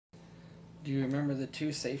Do you remember the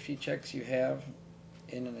two safety checks you have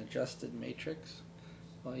in an adjusted matrix?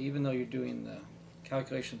 Well, even though you're doing the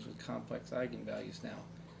calculations with complex eigenvalues now,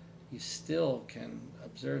 you still can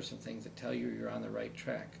observe some things that tell you you're on the right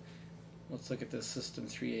track. Let's look at this system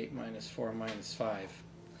 3, 8, minus 4, minus 5.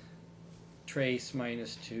 Trace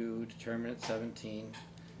minus 2, determinant 17,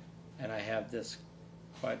 and I have this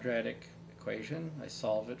quadratic equation. I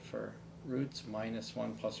solve it for roots minus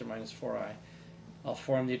 1 plus or minus 4i. I'll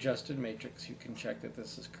form the adjusted matrix. You can check that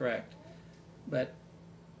this is correct. But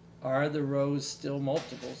are the rows still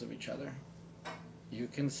multiples of each other? You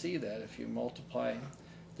can see that if you multiply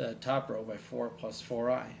the top row by 4 plus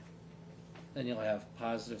 4i. Then you'll have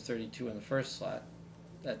positive 32 in the first slot.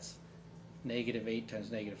 That's negative 8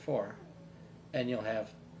 times negative 4. And you'll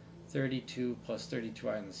have 32 plus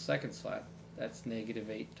 32i in the second slot. That's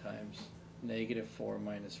negative 8 times negative 4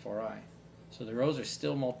 minus 4i. So the rows are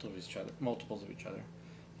still multiples of each other.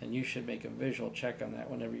 And you should make a visual check on that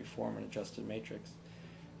whenever you form an adjusted matrix.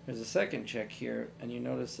 There's a second check here, and you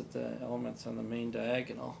notice that the elements on the main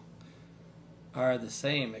diagonal are the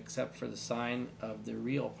same except for the sign of the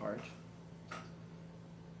real part.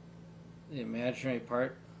 The imaginary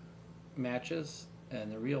part matches,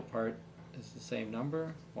 and the real part is the same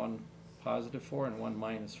number, one positive 4 and one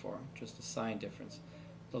minus 4, just a sign difference.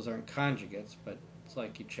 Those aren't conjugates, but it's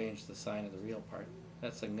like you changed the sign of the real part.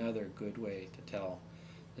 That's another good way to tell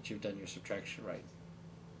that you've done your subtraction right.